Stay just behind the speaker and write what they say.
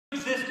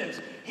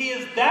He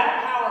is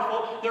that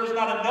powerful. There's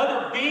not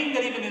another being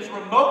that even is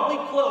remotely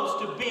close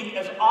to being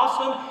as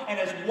awesome and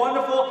as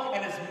wonderful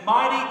and as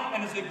mighty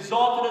and as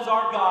exalted as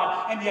our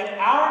God. And yet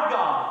our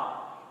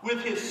God,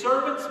 with his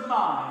servant's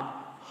mind,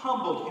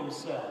 humbled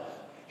himself.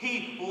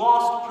 He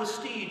lost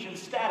prestige and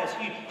status.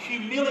 He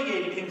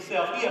humiliated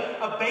himself. He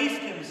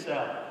abased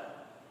himself.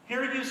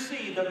 Here you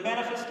see the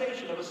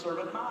manifestation of a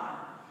servant mind.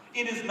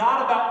 It is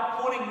not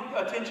about pointing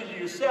attention to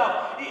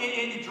yourself.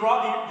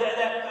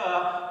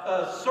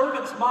 That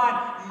servant's mind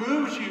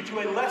moves you to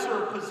a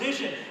lesser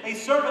position. A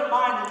servant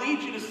mind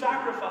leads you to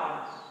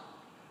sacrifice.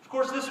 Of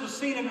course, this was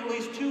seen in at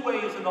least two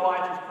ways in the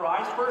life of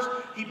Christ. First,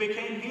 he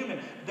became human.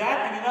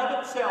 That in and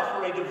of itself,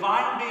 for a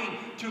divine being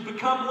to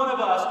become one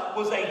of us,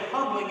 was a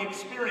humbling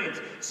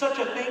experience. Such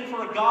a thing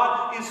for a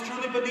God is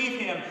truly beneath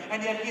him,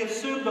 and yet he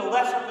assumed a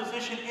lesser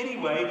position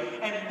anyway.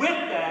 And with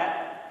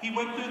that, he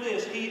went through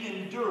this. He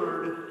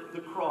endured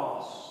the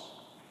cross.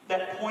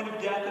 That point of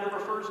death that it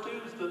refers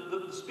to is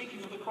the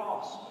speaking of the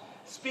cross.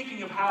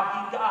 Speaking of how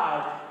he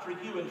died for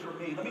you and for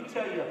me. Let me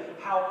tell you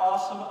how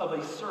awesome of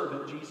a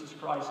servant Jesus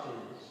Christ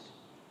is.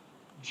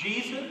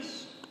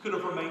 Jesus could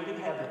have remained in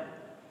heaven.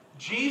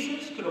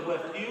 Jesus could have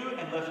left you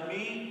and left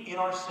me in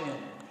our sin.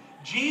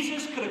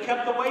 Jesus could have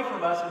kept away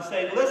from us and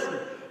said, listen,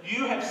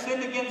 you have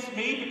sinned against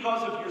me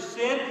because of your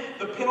sin.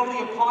 The penalty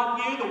upon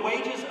you, the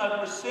wages of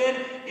your sin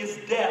is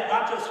death.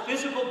 Not just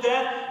physical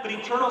death, but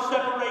eternal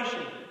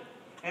separation.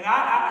 And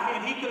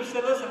he could have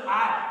said, listen,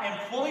 I am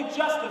fully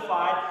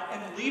justified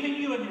in leaving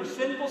you in your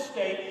sinful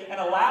state and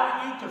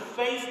allowing you to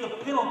face the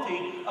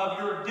penalty of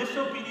your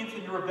disobedience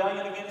and your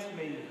rebellion against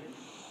me.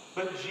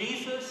 But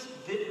Jesus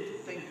didn't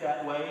think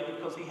that way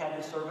because he had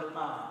the servant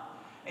mind.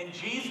 And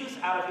Jesus,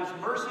 out of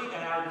his mercy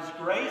and out of his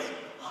grace,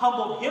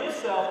 humbled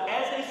himself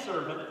as a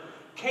servant,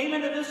 came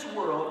into this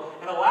world,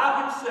 and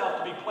allowed himself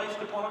to be placed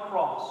upon a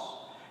cross.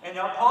 And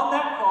upon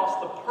that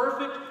cross, the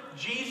perfect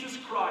Jesus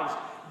Christ,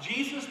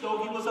 Jesus,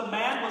 though he was a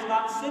man, was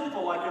not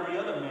sinful like every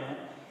other man.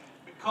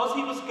 Because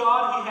he was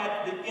God, he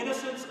had the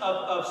innocence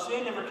of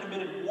sin, never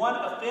committed one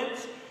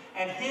offense.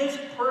 And his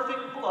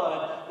perfect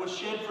blood was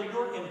shed for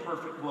your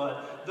imperfect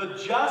blood. The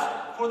just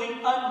for the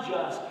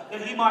unjust,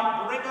 that he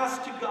might bring us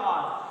to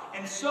God.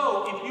 And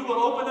so, if you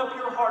will open up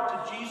your heart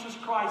to Jesus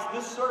Christ,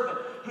 this servant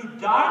who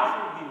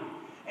died for you,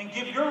 and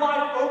give your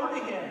life over to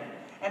him,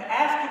 and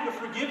ask him to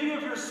forgive you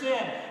of your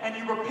sin, and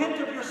you repent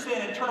of your sin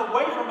and turn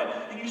away from it,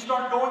 and you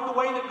start going the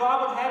way that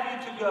God would have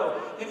you to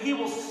go, then he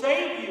will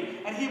save you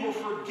and he will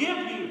forgive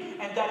you.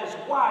 And that is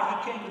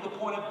why he came to the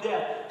point of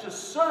death, to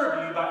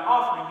serve you by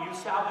offering you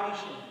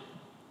salvation.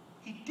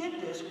 He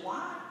did this,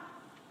 why?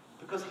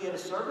 Because he had a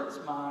servant's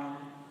mind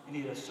and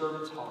he had a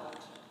servant's heart.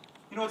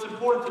 You know, it's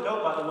important to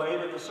note, by the way,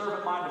 that the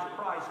servant mind of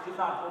Christ did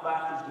not hold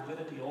back his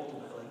divinity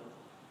ultimately.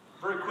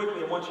 Very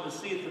quickly, I want you to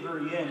see at the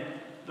very end,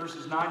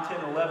 verses 9,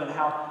 10, 11,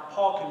 how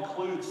Paul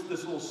concludes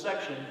this little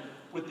section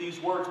with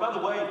these words. By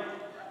the way,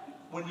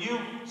 when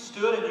you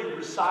stood and you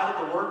recited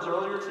the words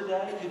earlier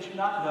today, did you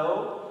not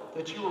know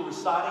that you were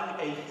reciting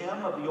a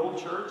hymn of the old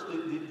church,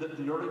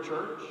 the early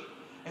church?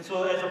 And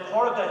so as a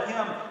part of that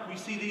hymn, we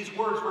see these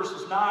words,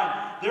 verses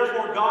 9.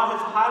 Therefore God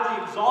has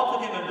highly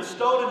exalted him and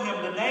bestowed in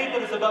him the name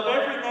that is above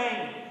every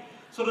name,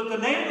 so that the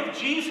name of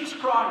Jesus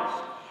Christ,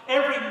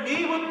 every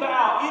knee would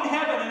bow in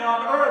heaven and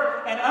on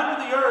earth and under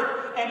the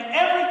earth, and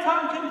every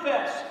tongue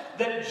confess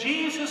that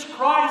Jesus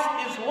Christ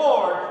is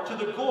Lord, to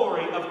the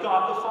glory of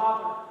God the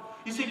Father.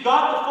 You see,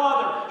 God the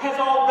Father has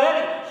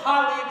already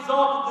highly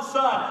exalted the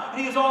Son, and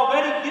he has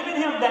already given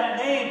him that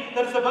name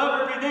that is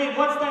above every name.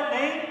 What's that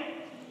name?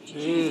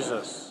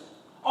 Jesus.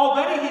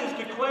 Already he is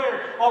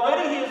declared,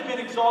 already he has been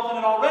exalted,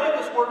 and already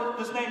this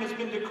name has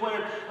been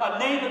declared a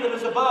name that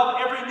is above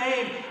every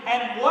name.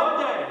 And one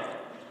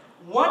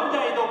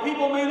day, though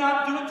people may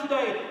not do it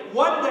today,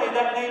 one day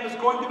that name is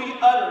going to be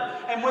uttered.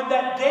 And when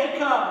that day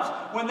comes,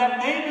 when that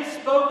name is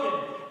spoken,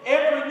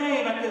 every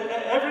knee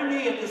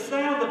at the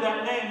sound of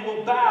that name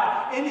will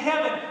bow in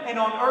heaven and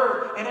on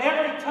earth, and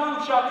every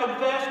tongue shall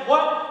confess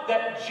what?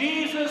 That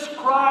Jesus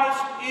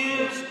Christ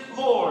is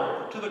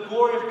Lord, to the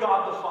glory of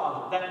God the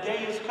Father. That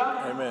day is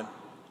coming. Amen.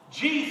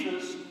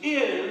 Jesus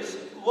is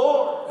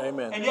Lord.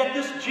 Amen. And yet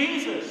this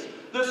Jesus,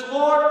 this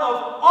Lord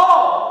of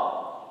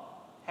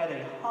all, had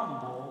a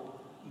humble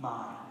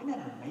mind. Isn't that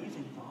an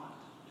amazing thought?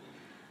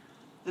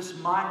 This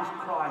mind of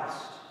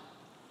Christ.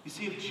 You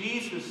see, if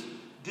Jesus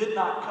did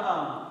not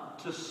come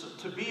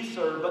to be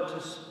served,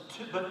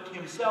 but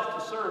himself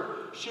to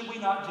serve, should we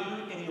not do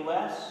any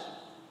less?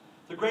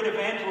 The great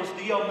evangelist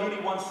D.L.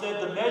 Moody once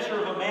said, the measure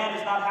of a man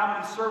is not how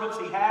many servants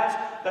he has,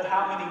 but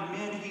how many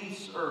men he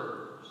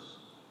serves.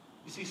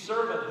 You see,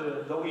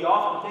 servanthood, though we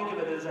often think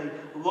of it as a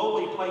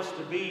lowly place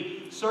to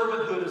be,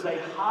 servanthood is a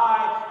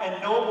high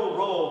and noble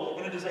role,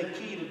 and it is a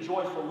key to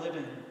joyful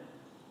living.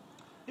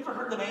 You ever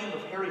heard the name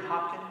of Harry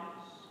Hopkins?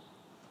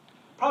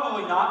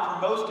 Probably not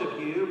for most of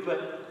you,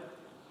 but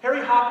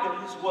Harry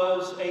Hopkins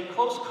was a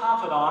close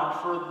confidant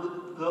for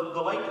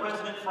the late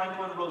President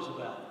Franklin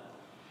Roosevelt.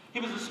 He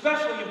was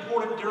especially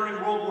important during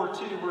World War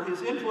II, where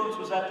his influence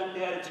was at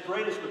its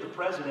greatest with the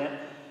president.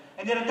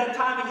 And yet at that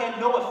time he had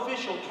no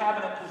official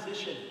cabinet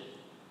position.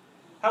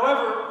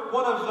 However,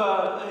 one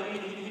of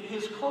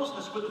his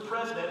closeness with the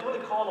president really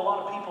called a lot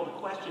of people to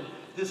question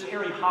this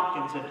Harry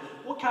Hopkins and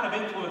what kind of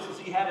influence is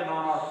he having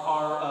on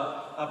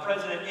our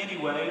president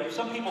anyway.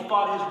 Some people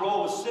thought his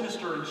role was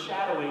sinister and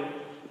shadowy.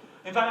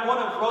 In fact, one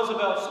of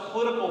Roosevelt's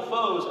political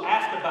foes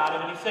asked about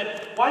him, and he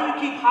said, "Why do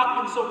you keep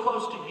Hopkins so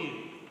close to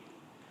you?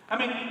 I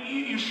mean,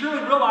 you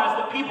surely realize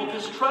that people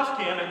distrust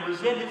him and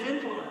resent his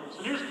influence."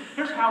 And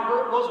here's how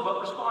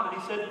Roosevelt responded.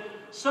 He said,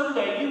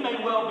 "Someday you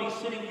may well be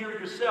sitting here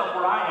yourself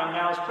where I am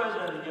now as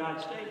President of the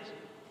United States.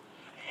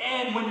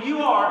 And when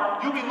you are,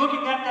 you'll be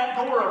looking at that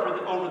door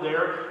over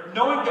there,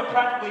 knowing that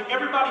practically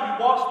everybody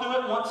who walks through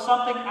it wants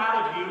something out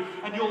of you,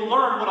 and you'll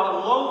learn what a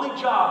lonely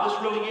job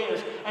this really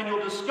is, and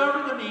you'll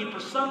discover the need for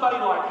somebody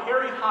like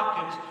Harry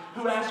Hopkins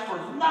who asks for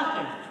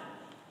nothing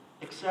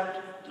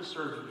except to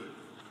serve you."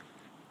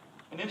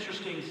 An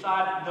interesting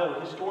side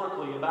note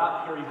historically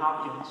about Harry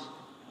Hopkins,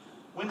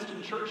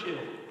 Winston Churchill,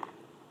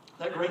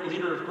 that great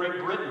leader of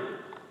Great Britain,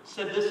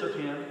 said this of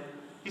him.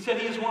 He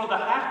said he is one of the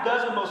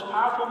half-dozen most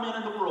powerful men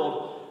in the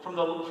world from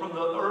the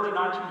early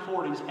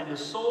 1940s, and the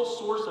sole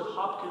source of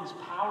Hopkins'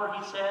 power,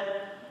 he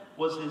said,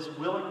 was his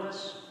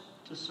willingness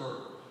to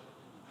serve.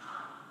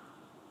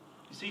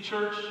 You see,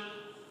 church,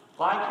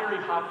 like Harry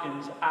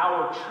Hopkins,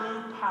 our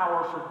true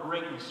power for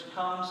greatness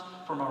comes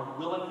from our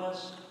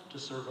willingness to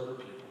serve other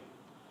people.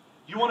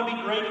 You want to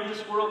be great in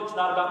this world? It's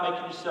not about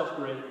making yourself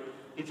great.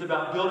 It's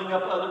about building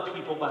up other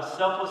people by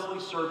selflessly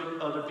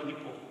serving other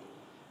people.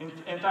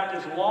 In fact,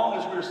 as long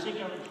as we're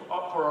seeking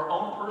for our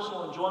own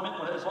personal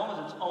enjoyment, as long as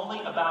it's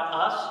only about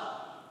us,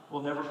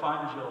 we'll never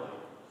find joy.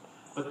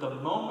 But the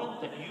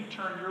moment that you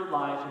turn your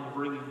life into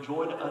bringing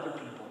joy to other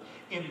people,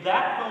 in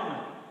that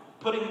moment,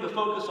 putting the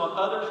focus on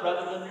others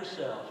rather than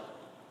yourself,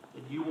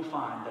 then you will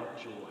find that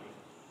joy.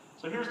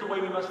 So here's the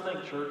way we must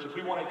think, church. If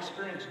we want to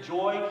experience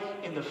joy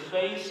in the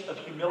face of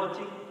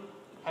humility,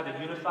 have a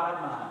unified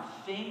mind.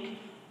 Think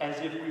as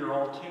if we are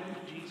all tuned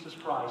to Jesus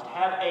Christ.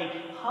 Have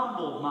a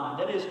humble mind.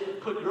 That is,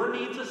 put your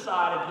needs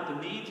aside and put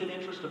the needs and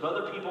interests of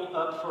other people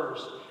up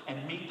first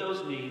and meet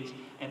those needs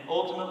and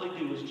ultimately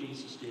do as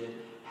Jesus did.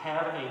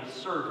 Have a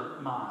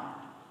servant mind,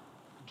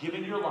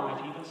 giving your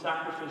life, even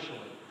sacrificially,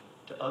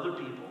 to other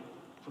people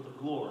for the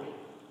glory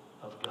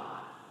of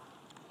God.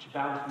 Would you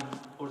bow with me,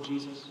 Lord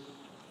Jesus?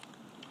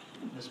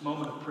 In this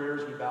moment of prayer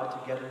as we bow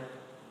together,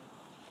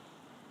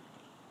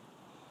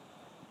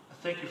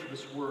 thank you for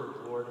this word,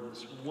 Lord, and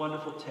this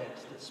wonderful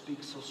text that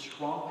speaks so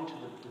strongly to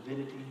the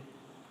divinity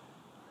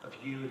of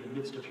you in the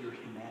midst of your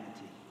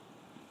humanity.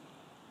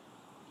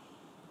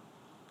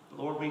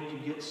 Lord, we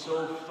can get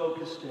so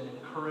focused and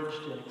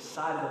encouraged and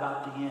excited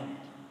about the end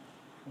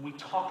when we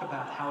talk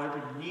about how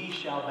every knee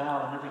shall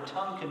bow and every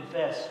tongue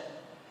confess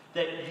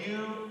that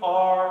you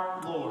are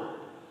Lord.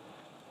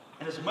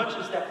 And as much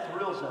as that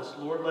thrills us,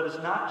 Lord, let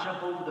us not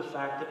jump over the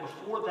fact that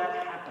before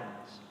that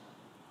happens,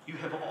 you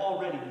have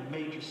already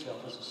made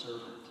yourself as a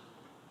servant.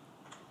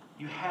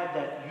 You had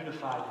that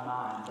unified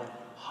mind, that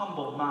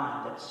humble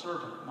mind, that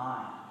servant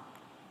mind,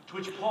 to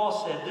which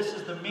Paul said, this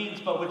is the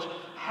means by which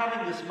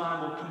having this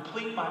mind will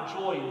complete my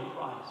joy in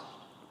Christ.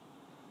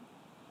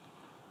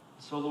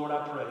 So, Lord,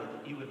 I pray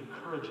that you would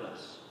encourage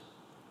us,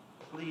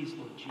 please,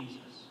 Lord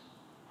Jesus,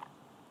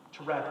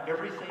 to wrap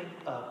everything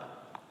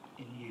up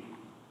in you,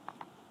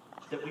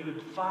 that we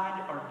would find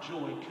our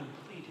joy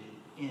completed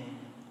in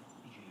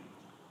you.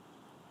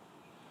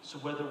 So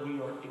whether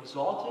we are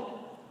exalted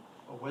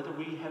or whether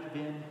we have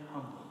been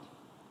humbled,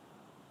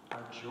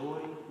 our joy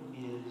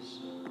is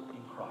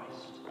in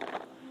Christ.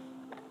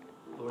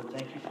 Lord,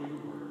 thank you for your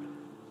word,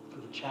 for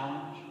the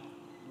challenge.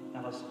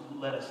 Now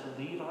let us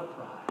leave our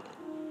pride,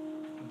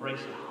 embrace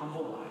a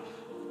humble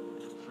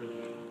life for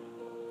you.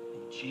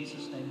 In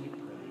Jesus' name we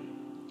pray.